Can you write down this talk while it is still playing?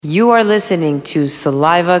You are listening to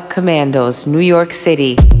Saliva Commandos, New York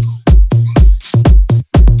City.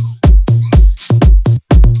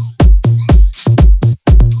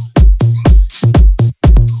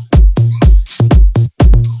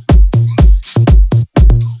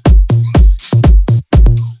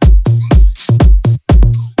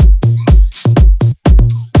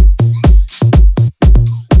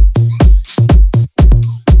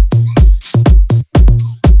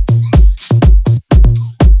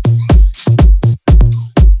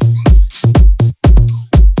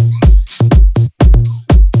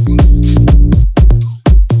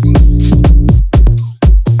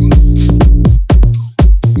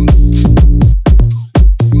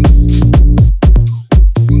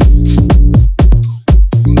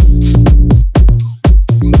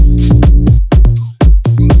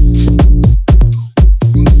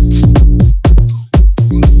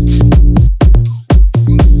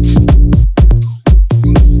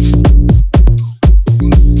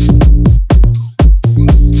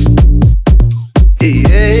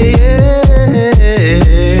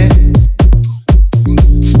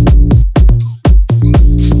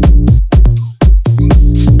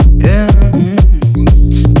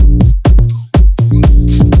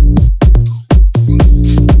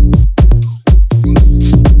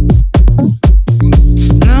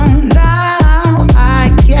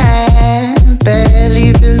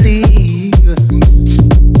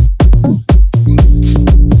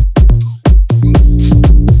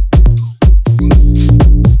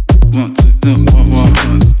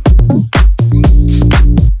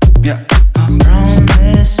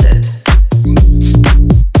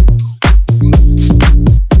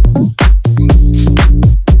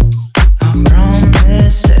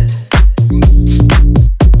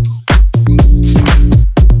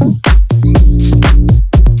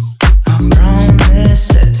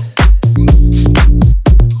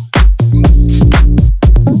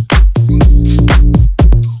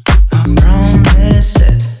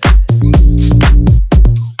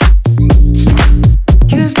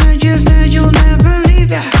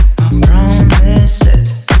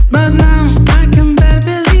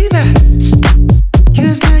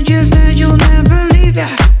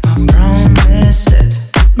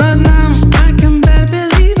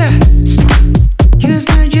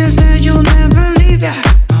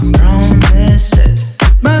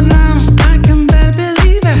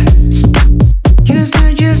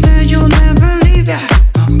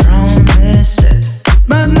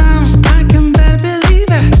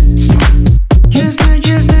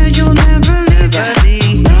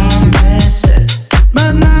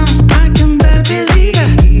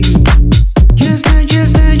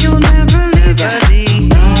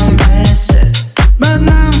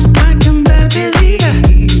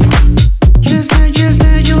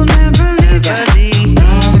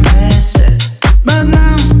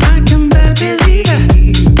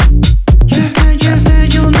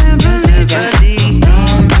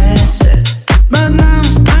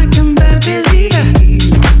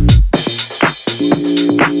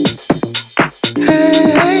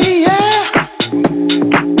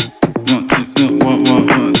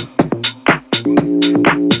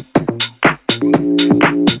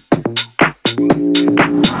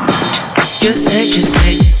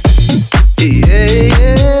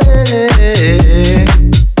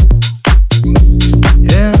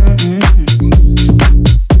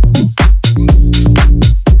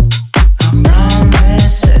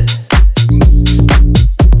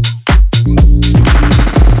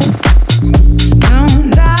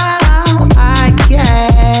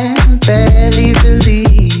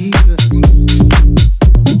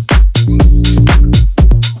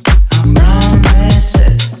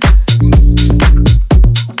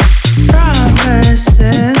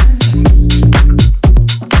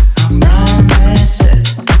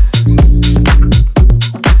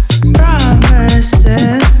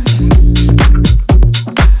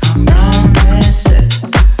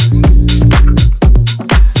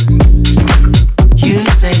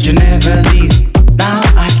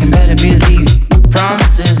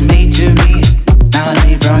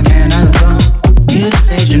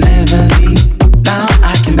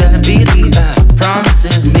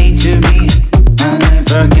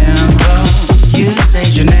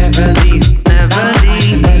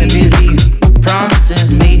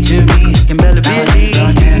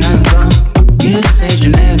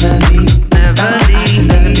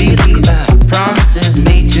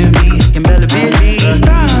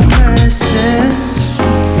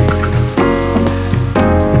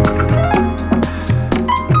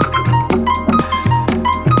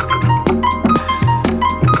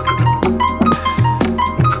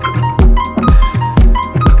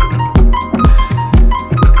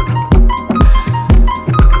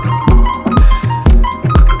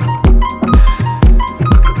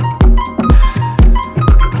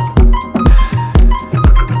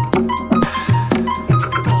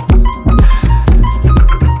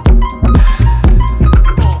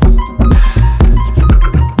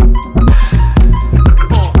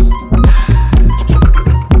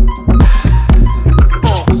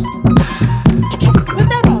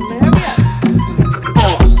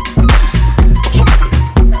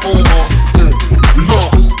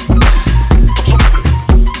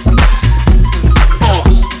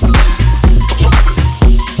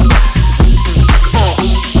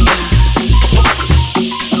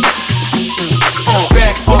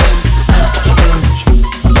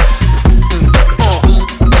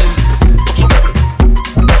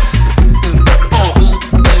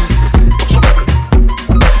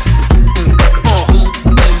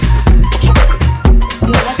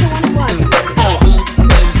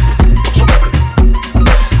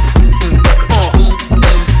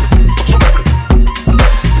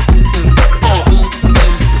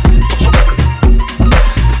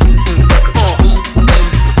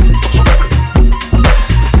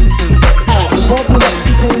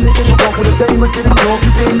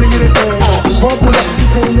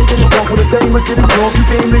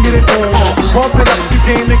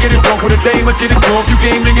 get it drunk with a dame, I get it drunk, you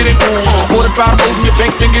game to get it on. More than 5 O's in your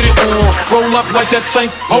bank, then get it on. Roll up like that thing,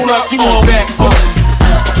 hold up, she on back.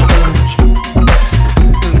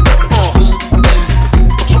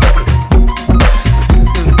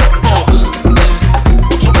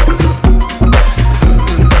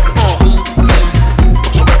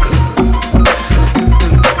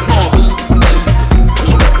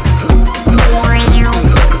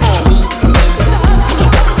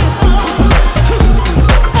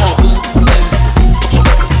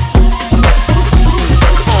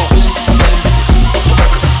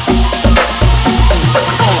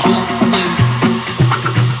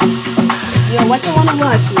 What you wanna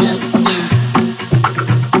watch, man?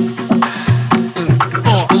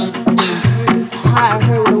 It's hot. I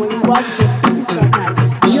heard when you watch it, your feet is so hot.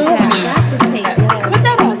 Yeah, I got the tape. Yeah. Put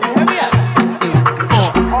that on, man. Hurry up.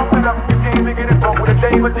 Pump it up, you came to get it drunk with a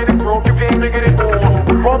dame, I get it drunk, you came to get it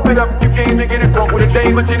on. Pump it up, you came to get it drunk with a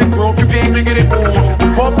dame, I get it drunk, you came to get it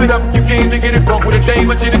on. Pump it up, you came to get it drunk with a dame,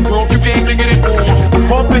 I get it drunk, you came to get it on.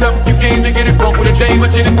 Pump it up, you came to get it drunk with a dame, I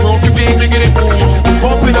get it drunk, you came to get it on.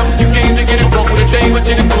 Pump it up, you came to get it drunk with a dame, I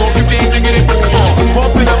get it drunk, you came to get it on.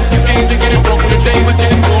 Pump it up, you came to get it drunk with a dame, I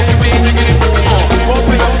get it drunk, you came to get it on. Pump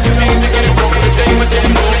it up, you came to get it drunk with a dame, I get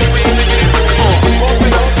it drunk, you came to get it on. Pump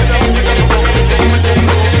it up, you came to get it drunk with a dame, I get it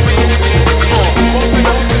drunk, you came to get it on. Pump it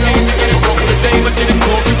up, you came to get it drunk with a dame, I get it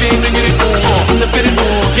drunk, you came to get it on. Flip it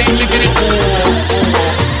on, came to get it on.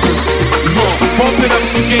 Pump it up,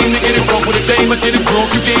 you came to get it drunk with a dame, I get it drunk,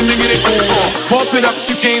 you came to get it on. Pump it up,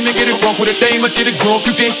 you came to get it drunk with a dame, I get it drunk,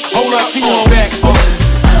 you came. Hold up, she on back.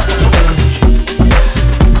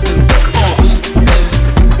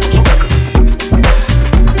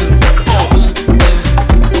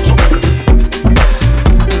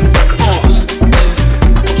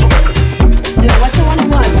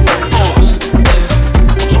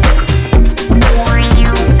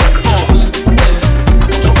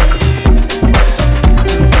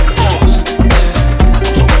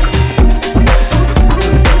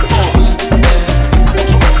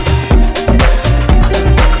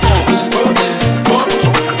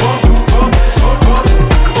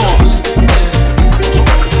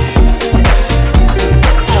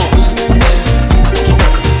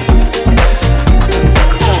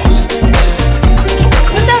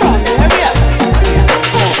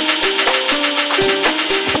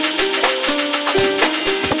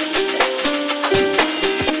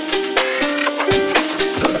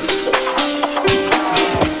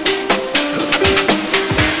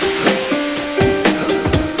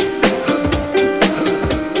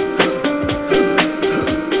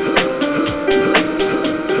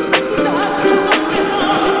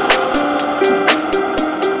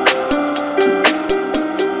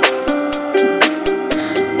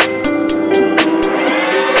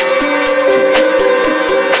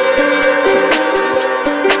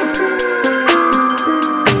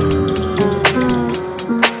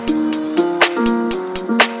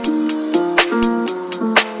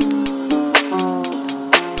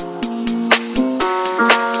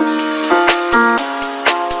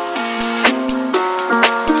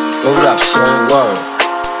 Hold up, son, word.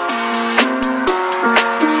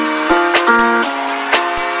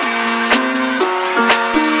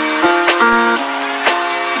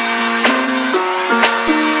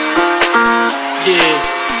 Yeah.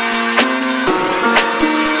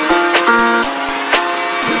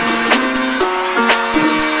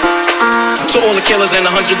 To all the killers and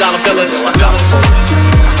the $100 billers.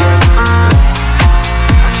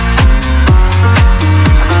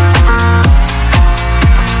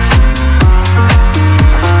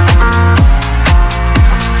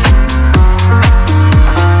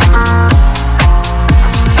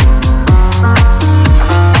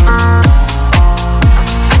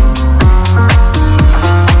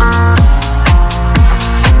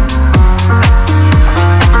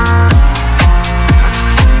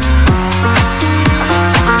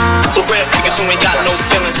 So rap, niggas who ain't got no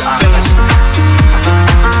feelings.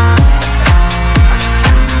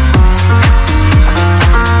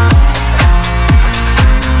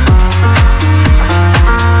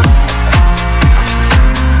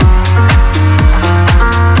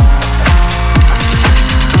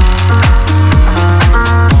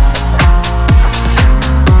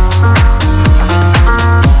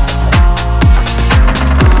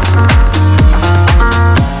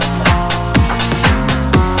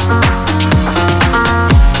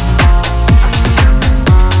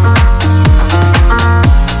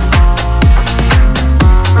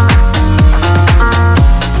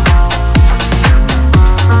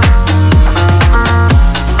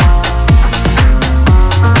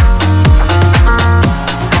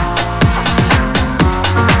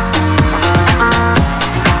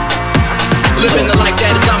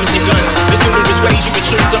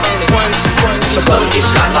 get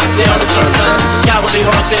shot, locked down, and turn guns. Cowardly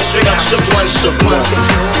hearts and straight up shook one, shook one.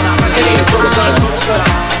 It ain't a crook, son.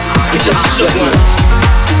 You just shook one.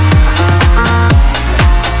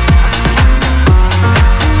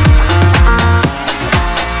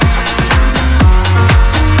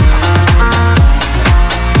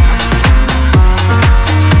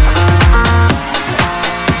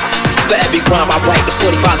 For every crime I write, it's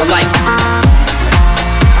 25 to life.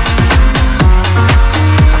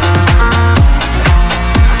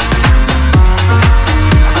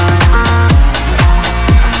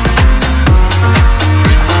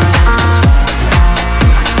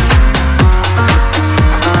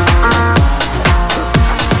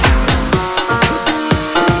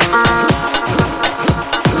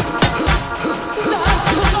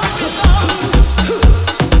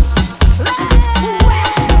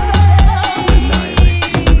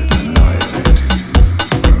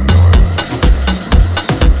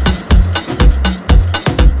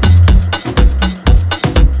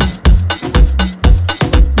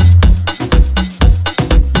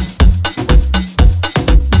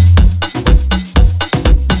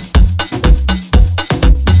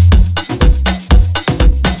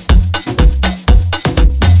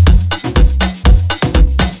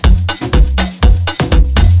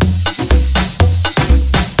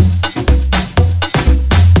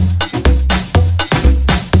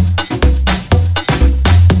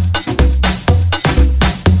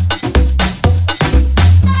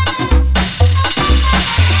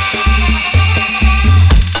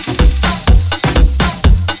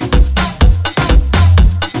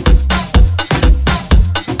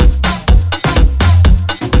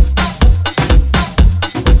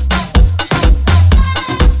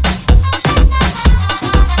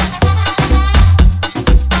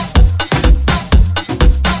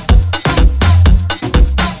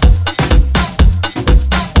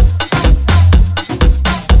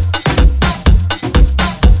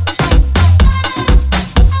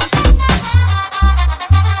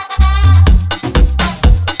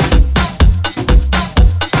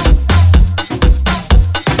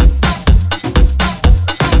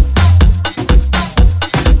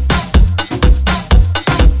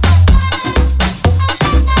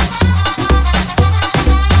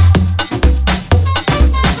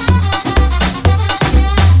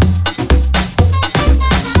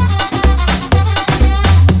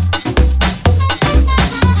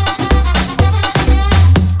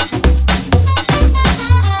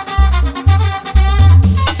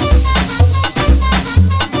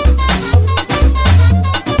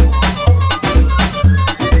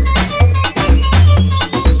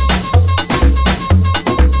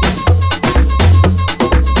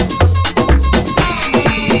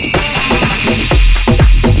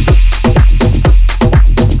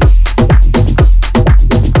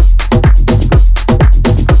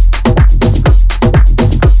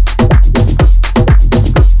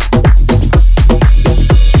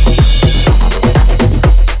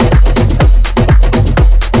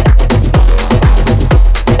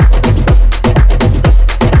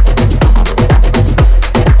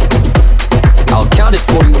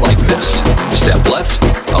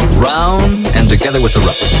 together with the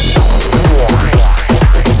rest.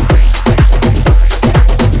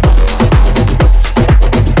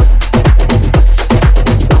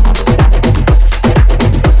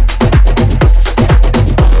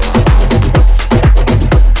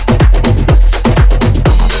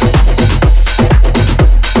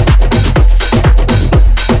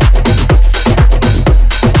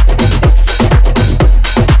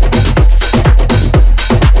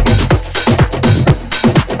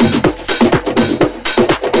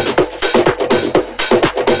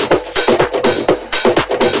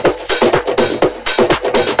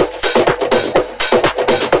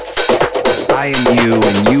 I am you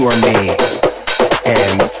and you are me,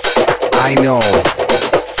 and I know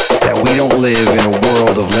that we don't live in a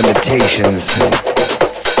world of limitations and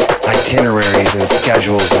itineraries and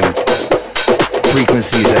schedules and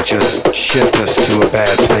frequencies that just shift us to a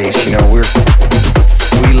bad place. You know, we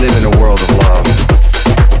live in a world of love.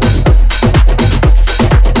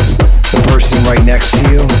 The person right next to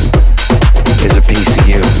you is a piece of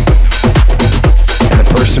you, and the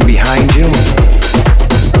person behind you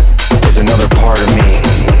is another part of me,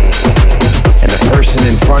 and the person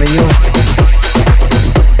in front of you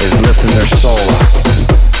is lifting their soul up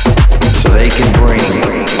so they can bring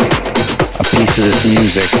a piece of this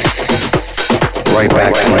music right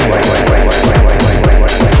back to you. Right back to you.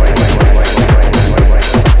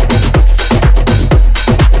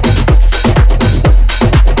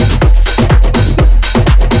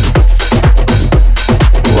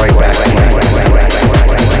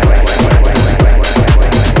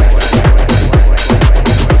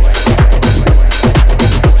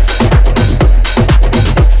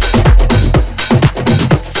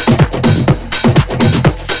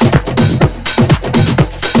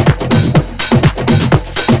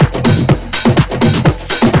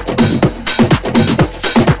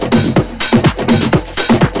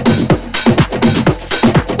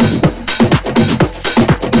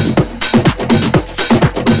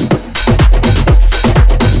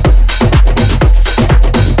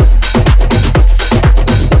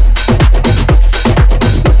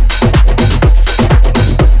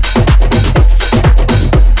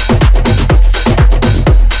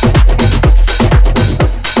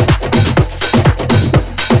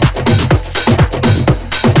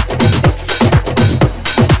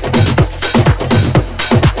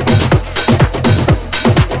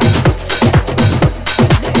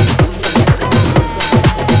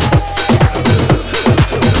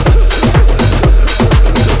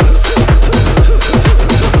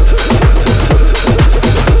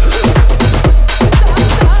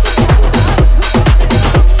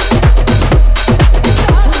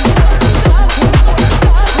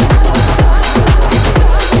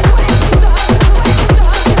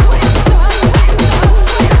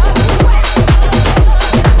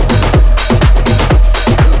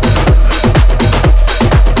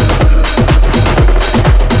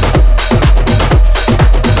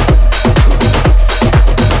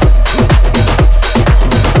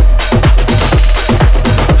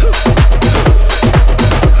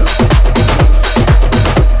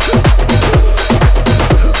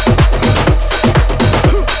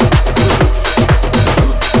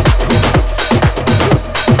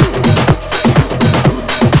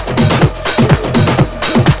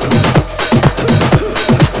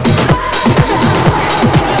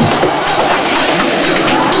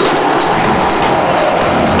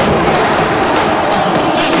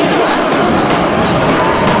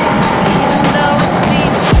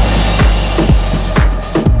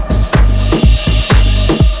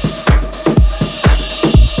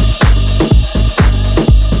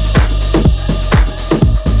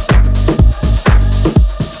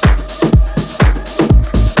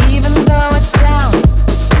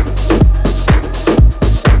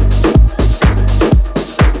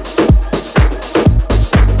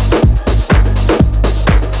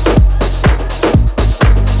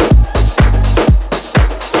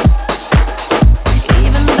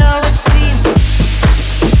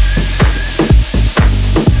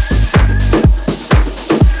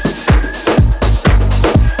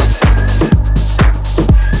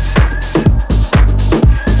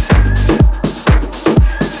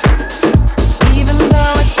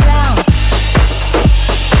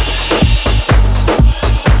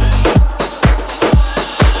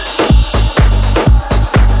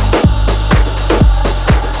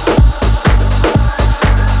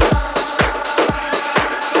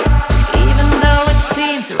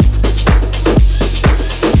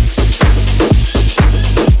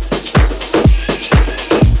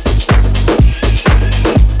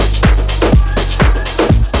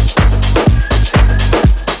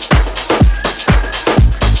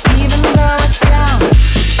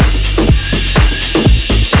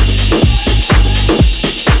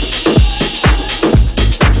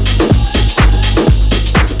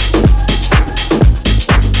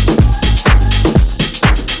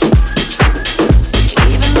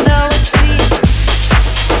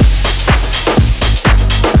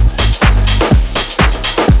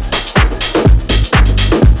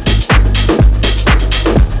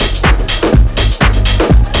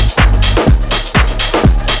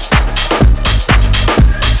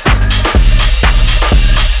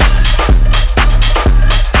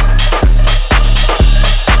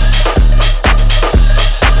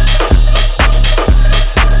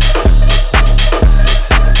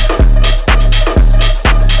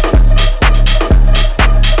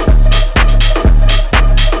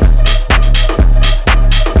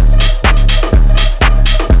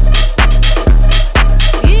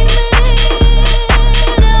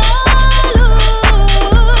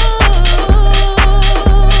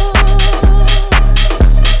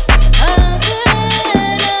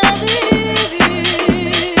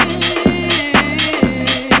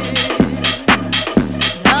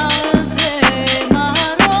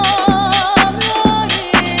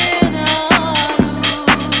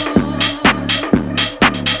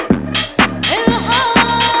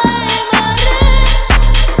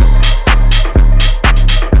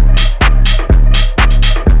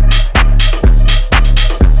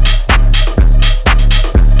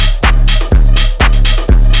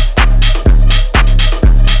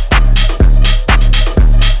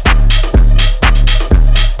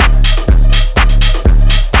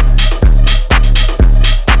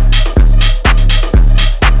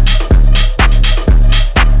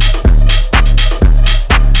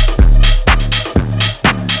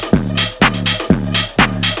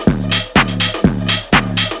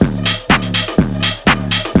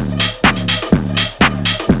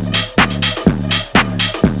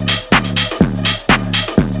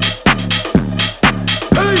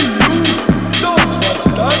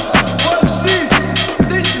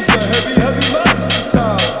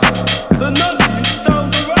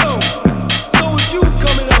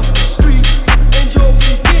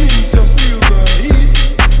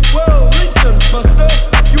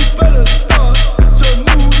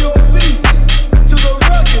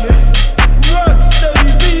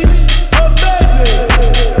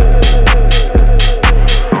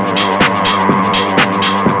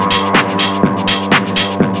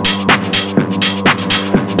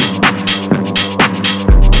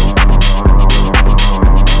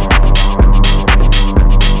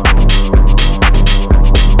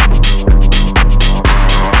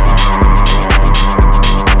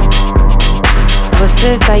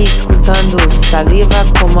 Você está escutando Saliva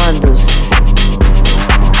Comandos.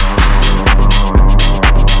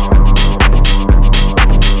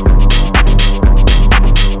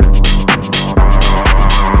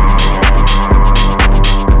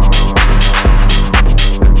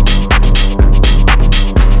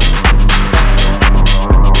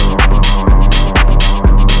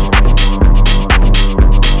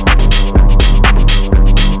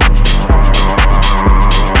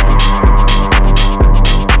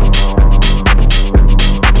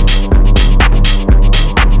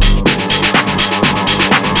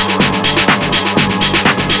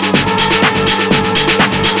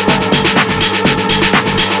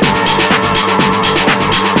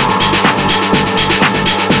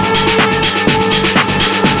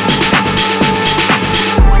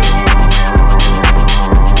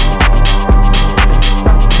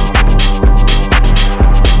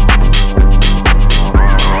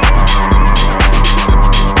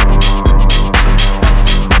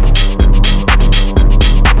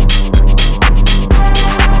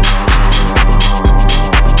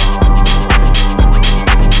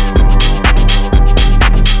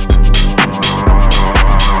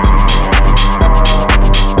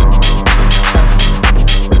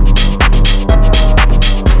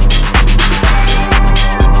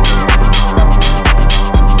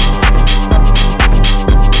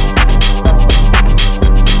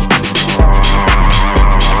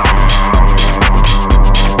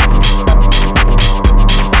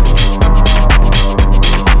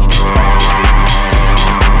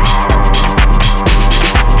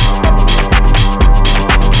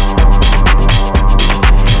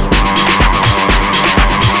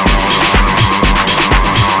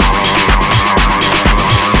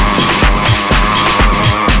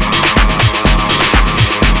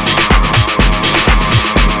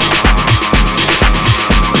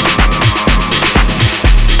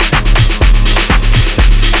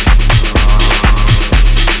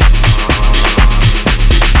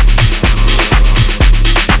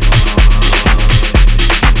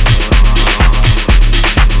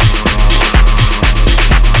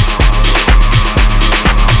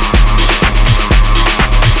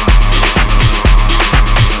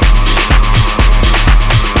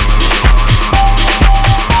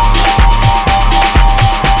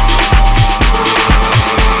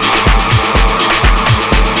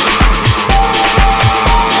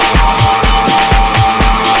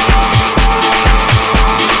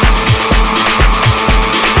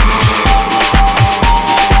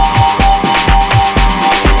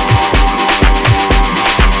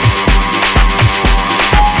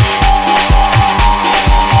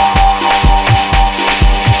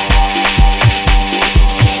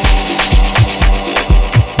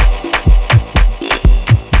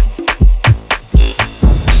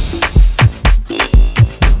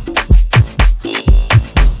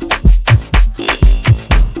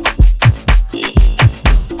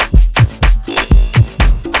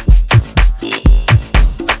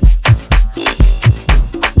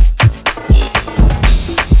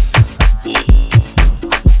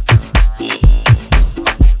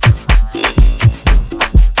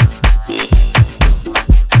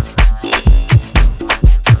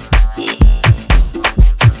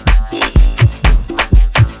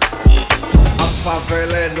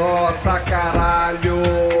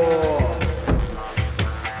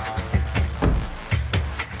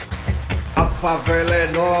 favela é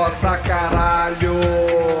nossa, caralho.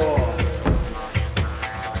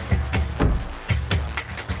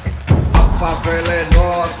 A favela é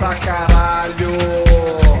nossa, caralho.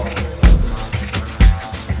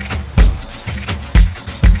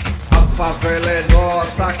 A favela é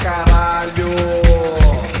nossa, caralho.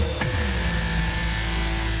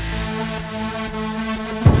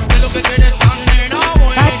 Es lo que quieres, nena,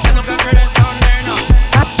 güey. Es lo que quieres, nena.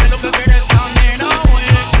 Es lo que quieres, nena, güey.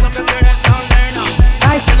 Es lo que quieres, nena.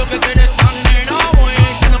 Es lo que quieres, nena, güey.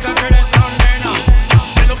 Es lo que quieres, nena.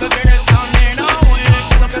 Es lo que quieres, nena, güey.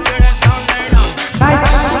 Es lo que quieres, nena.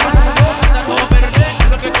 Algo verde,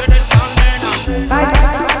 lo que quieres, nena.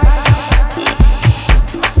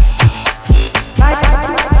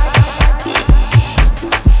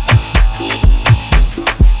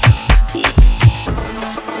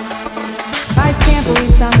 Faz tempo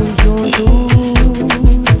estamos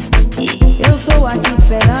juntos, eu tô aqui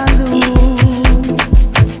esperando.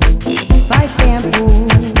 Faz tempo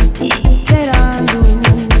esperando,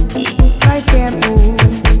 faz tempo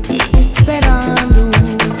esperando,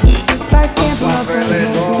 faz tempo nós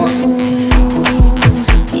estamos juntos.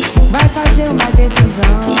 Vai fazer uma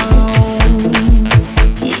decisão,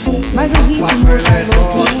 mas o ritmo tá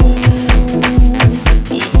louco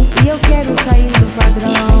e eu quero sair do padrão.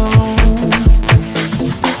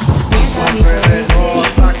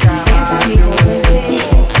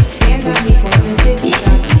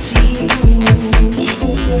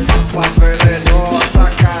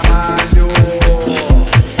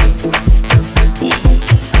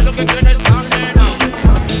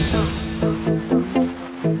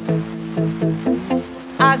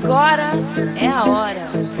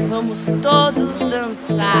 vamos todos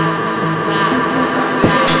dançar.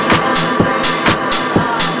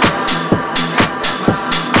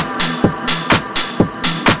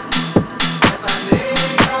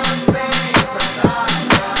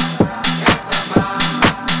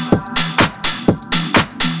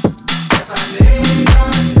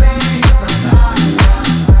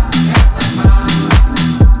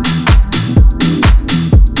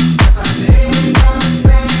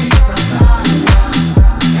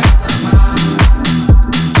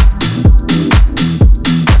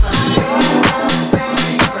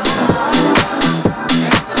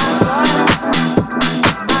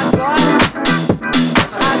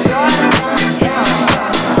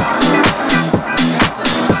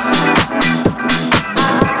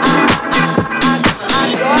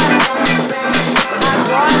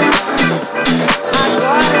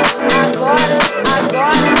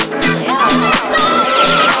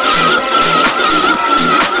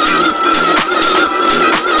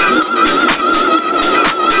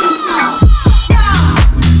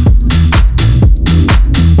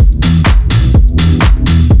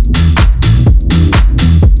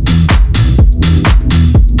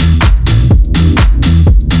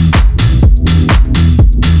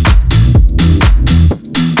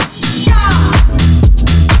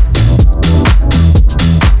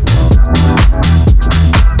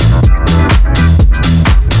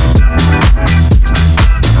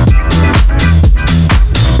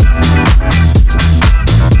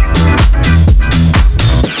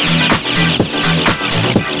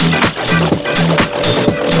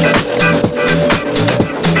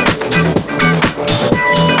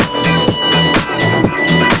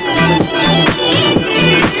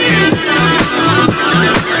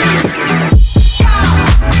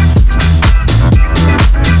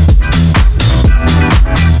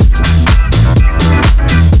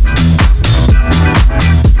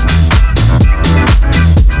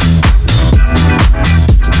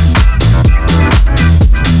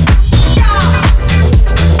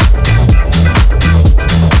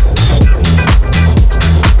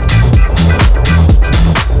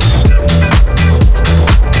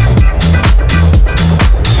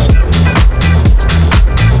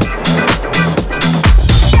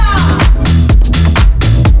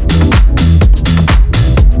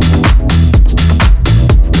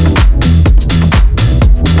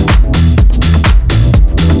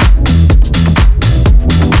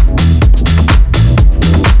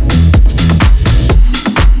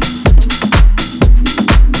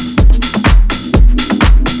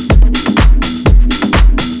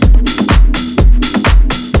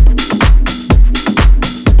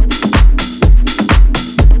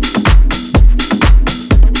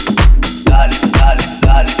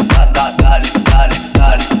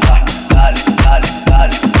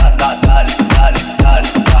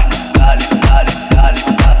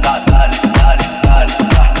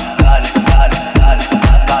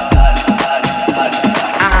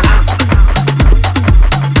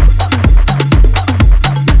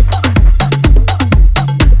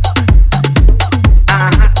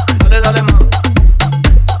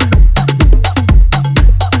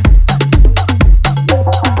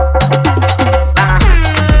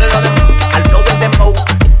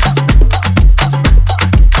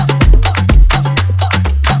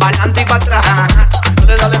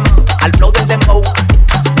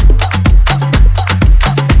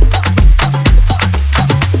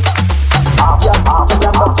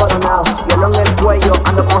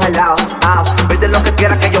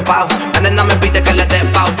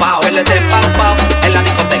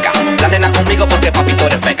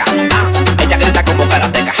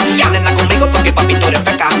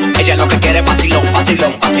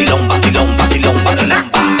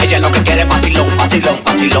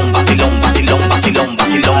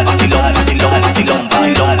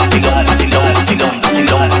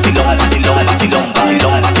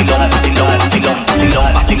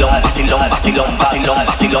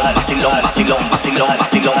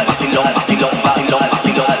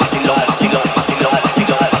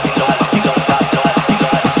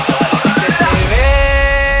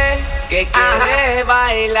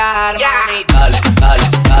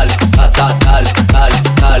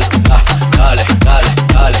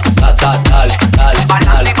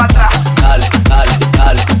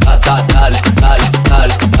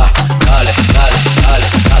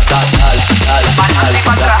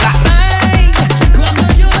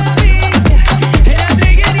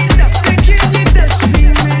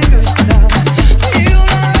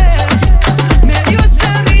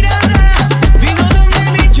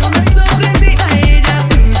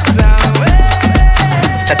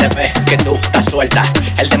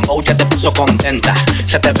 contenta.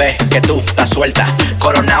 Se te ve que tú estás suelta.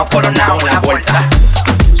 Coronao, coronao en la vuelta.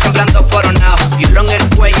 Siempre ando coronao, hielo en el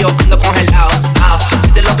cuello, ando congelado.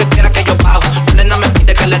 Pide lo que quiera que yo pago. Nena me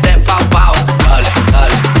pide que le dé pau pau. Dale,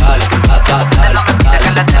 dale, dale, dale, dale, dale,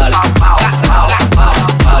 que le dé pau pau, pau, pau,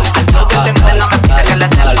 dale. Al toque te nena me pide que le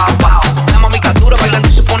dé pau pau. La mami captura bailando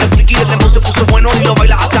se pone friki, el tempo se puso bueno y lo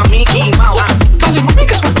baila hasta Mickey Mouse. Dale mami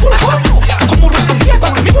que soy puro como Rosalía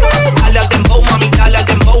con mi dale al dembow, mami, dale al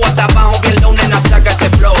dembow hasta abajo bien low, nena saca ese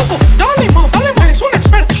flow. Dale ma, es una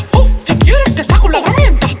experta. Si quieres te saco la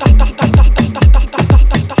herramienta.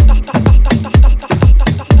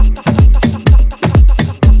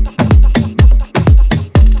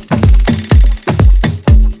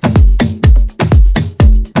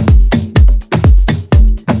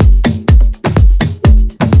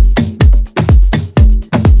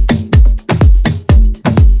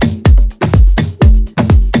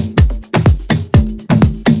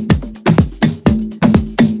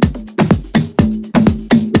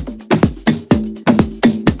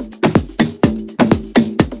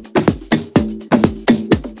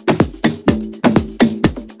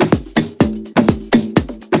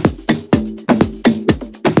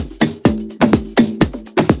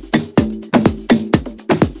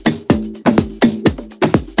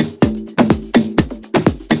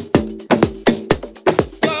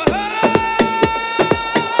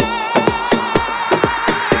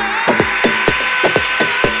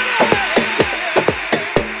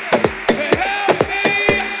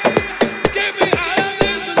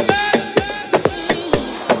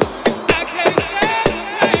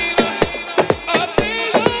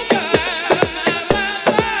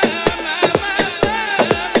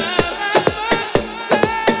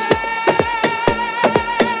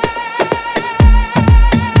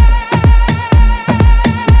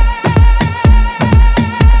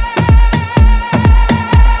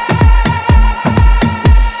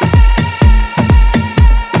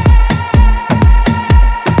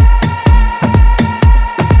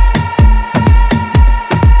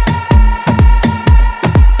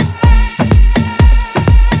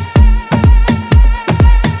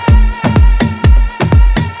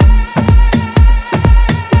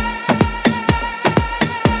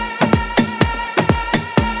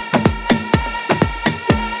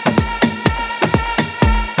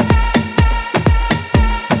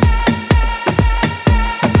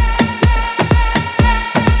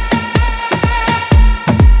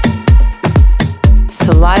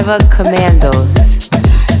 Saliva Commandos.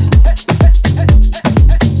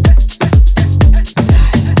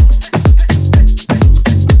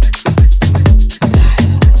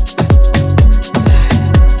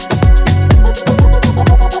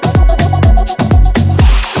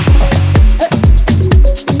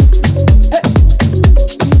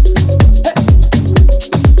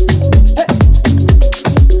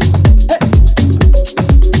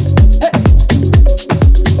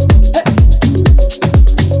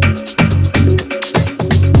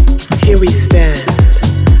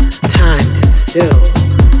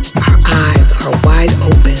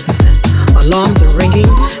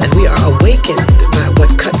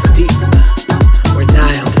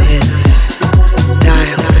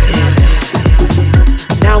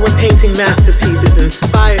 Masterpieces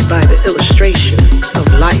inspired by the illustrations of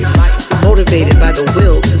life, motivated by the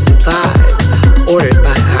will to survive, ordered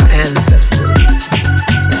by our ancestors.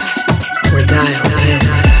 We're dialed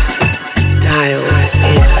in, dialed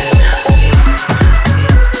in.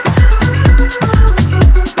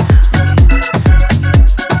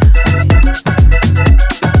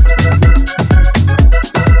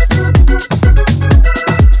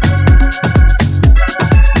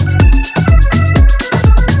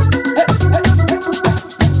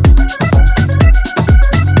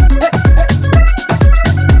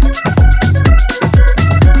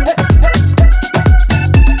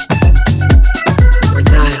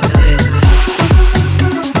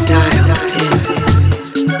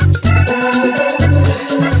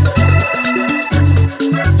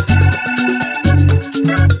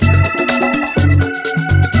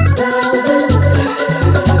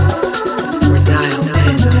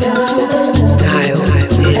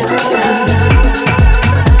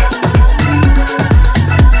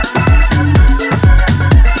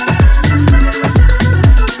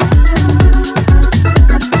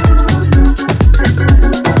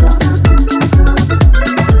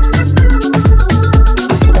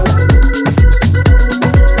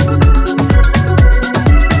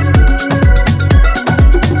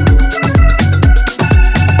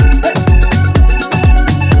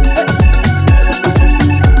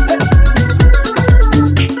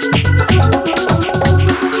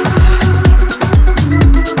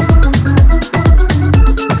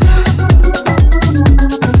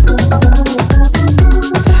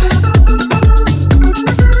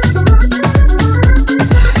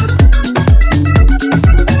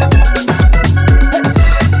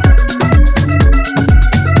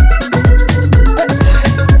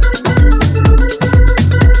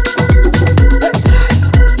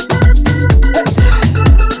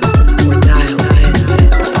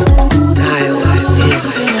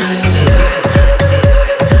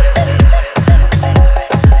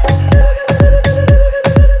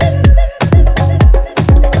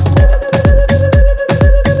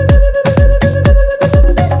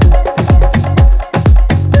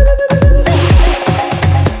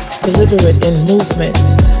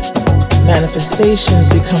 manifestations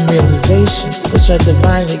become realizations, which are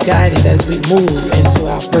divinely guided as we move into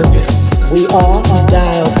our purpose. We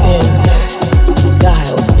dialed in,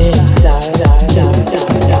 dialed in,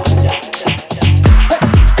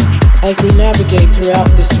 As we navigate throughout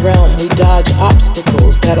this realm, we dodge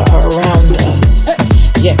obstacles that are around us,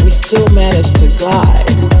 yet we still manage to glide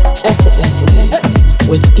effortlessly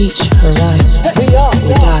with each horizon. We're dialed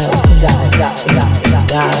in, dialed in.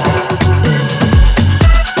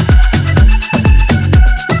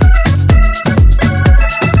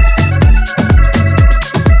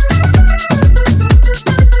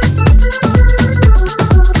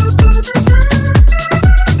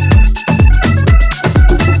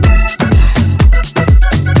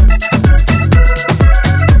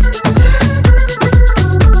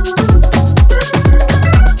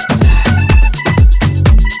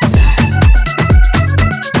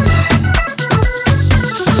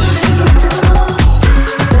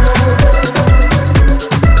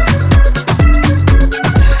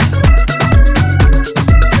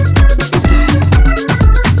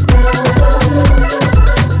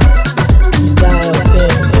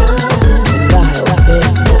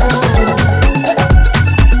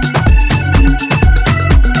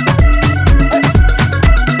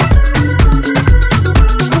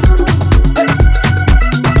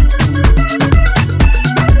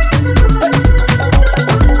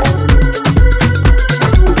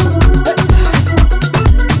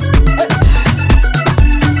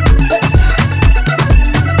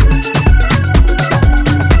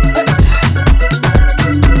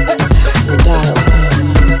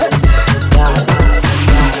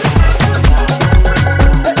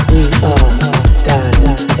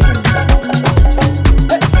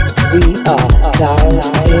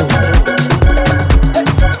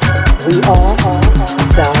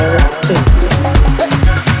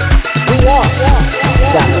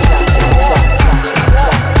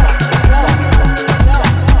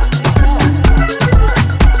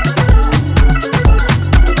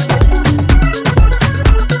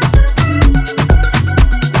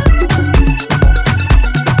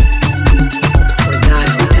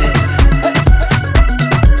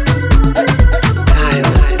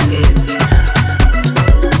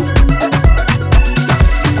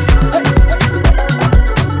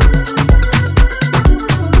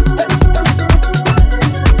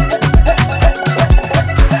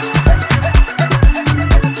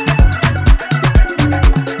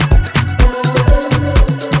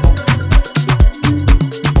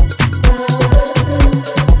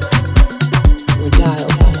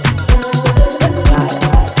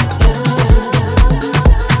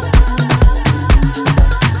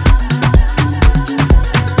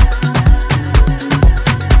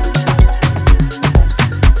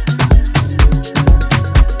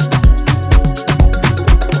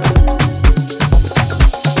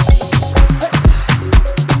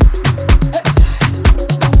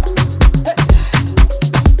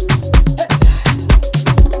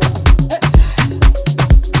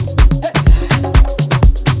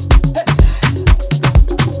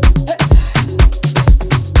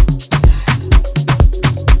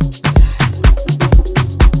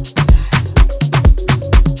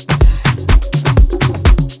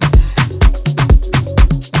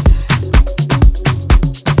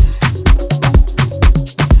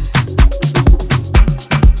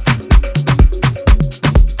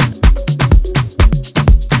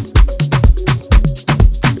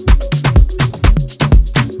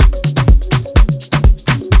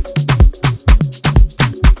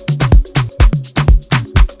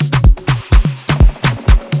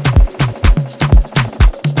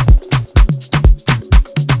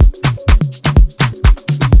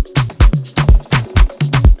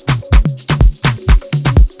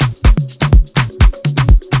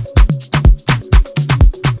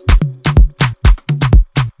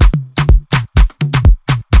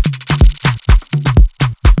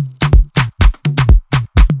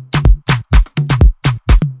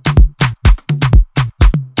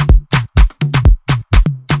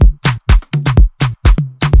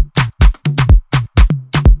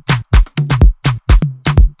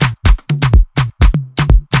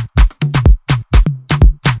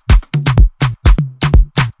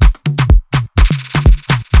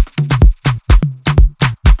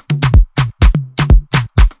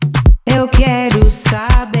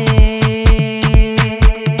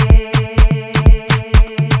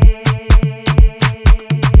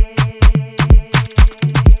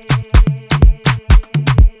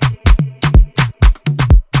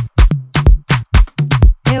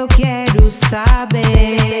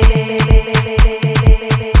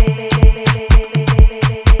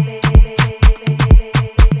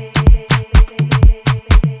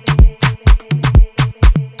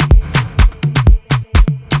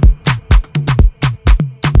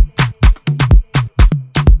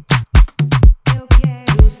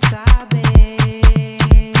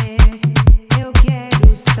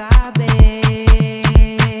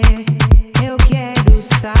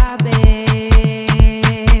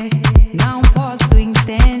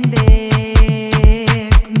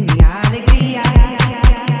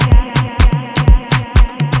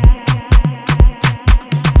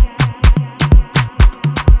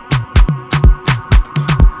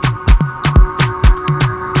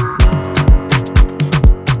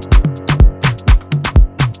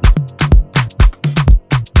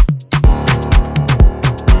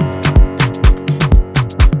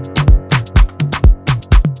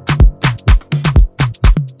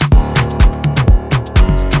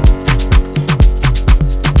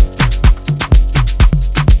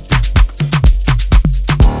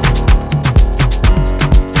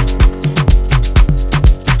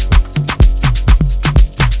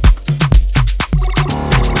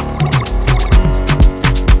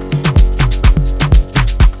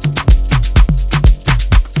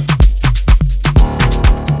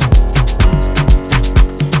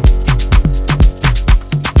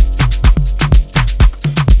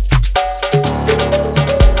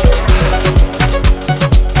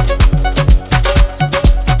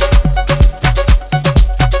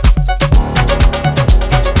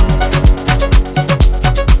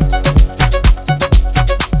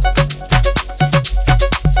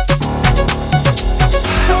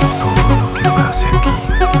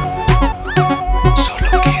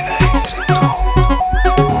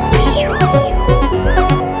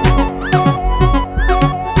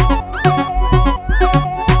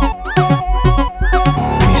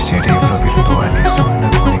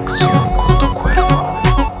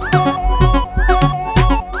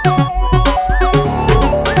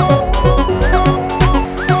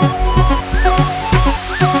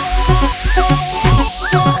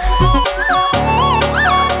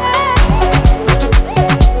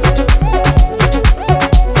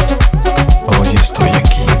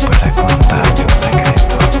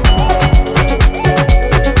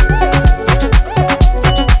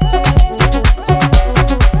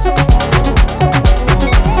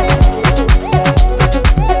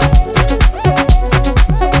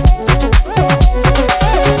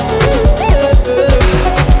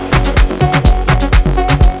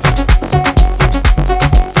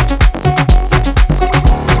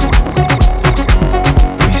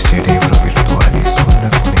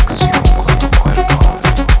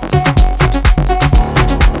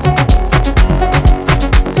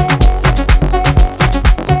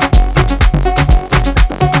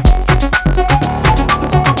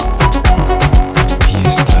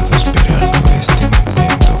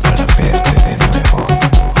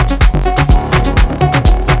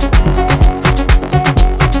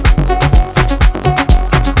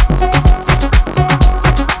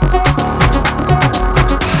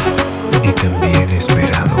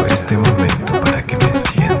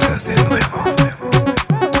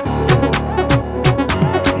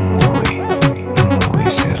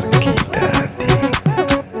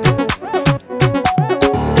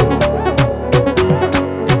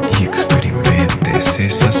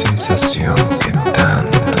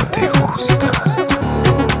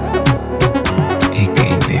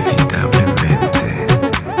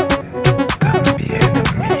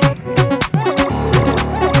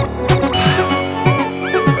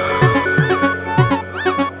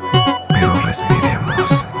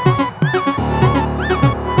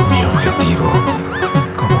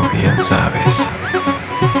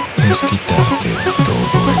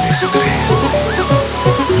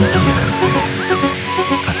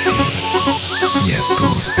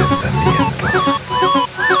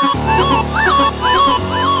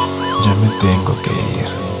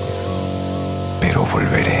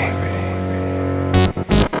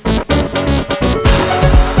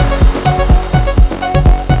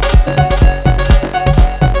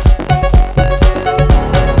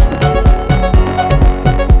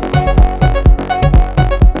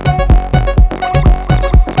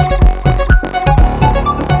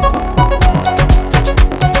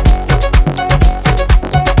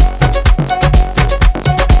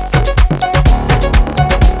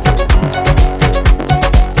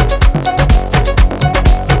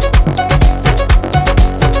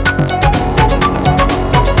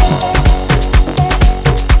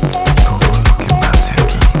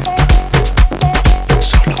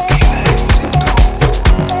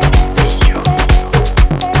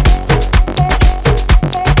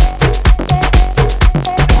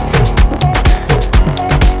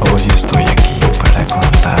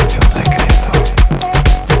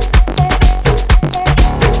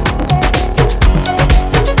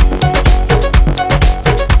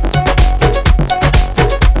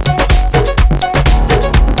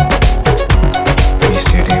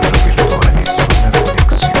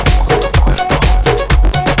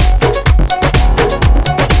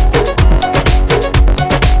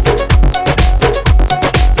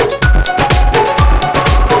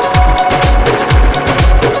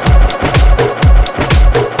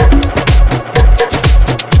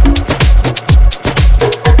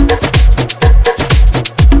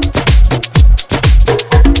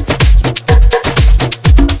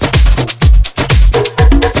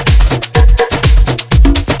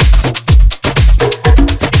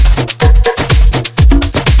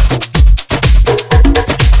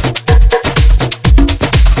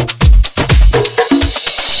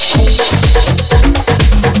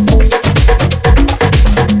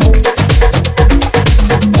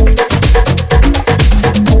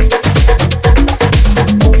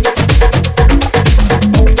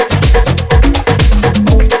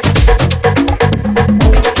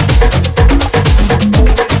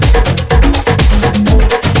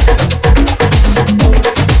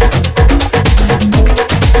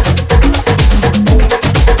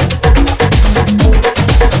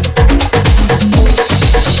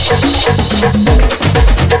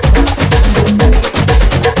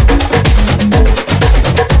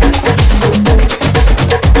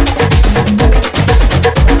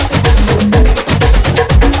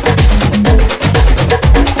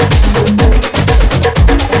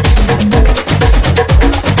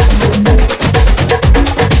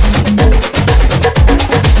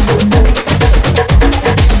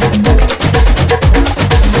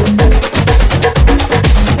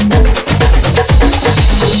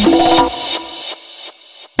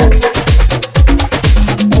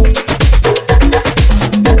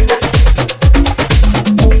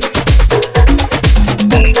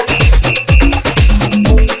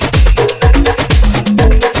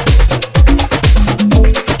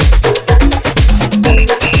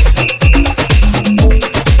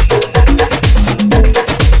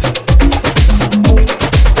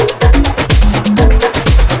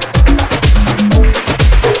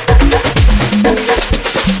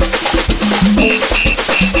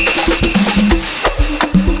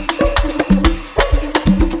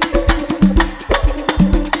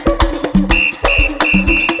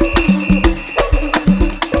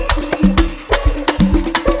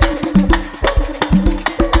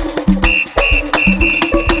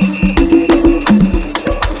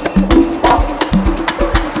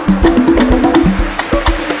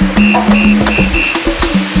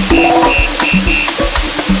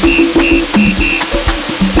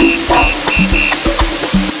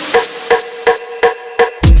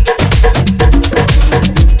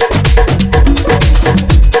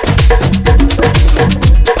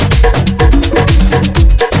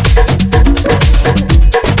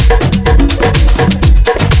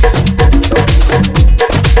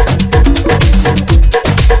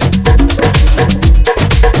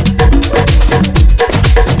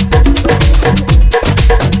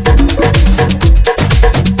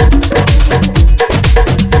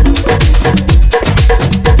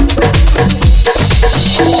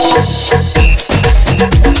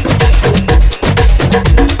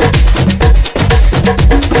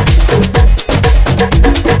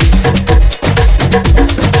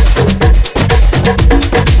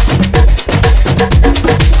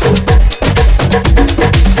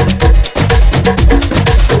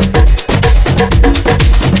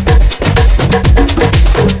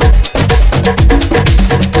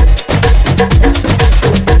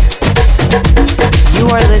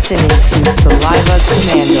 Listening to Saliva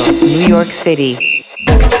Commandos, New York City.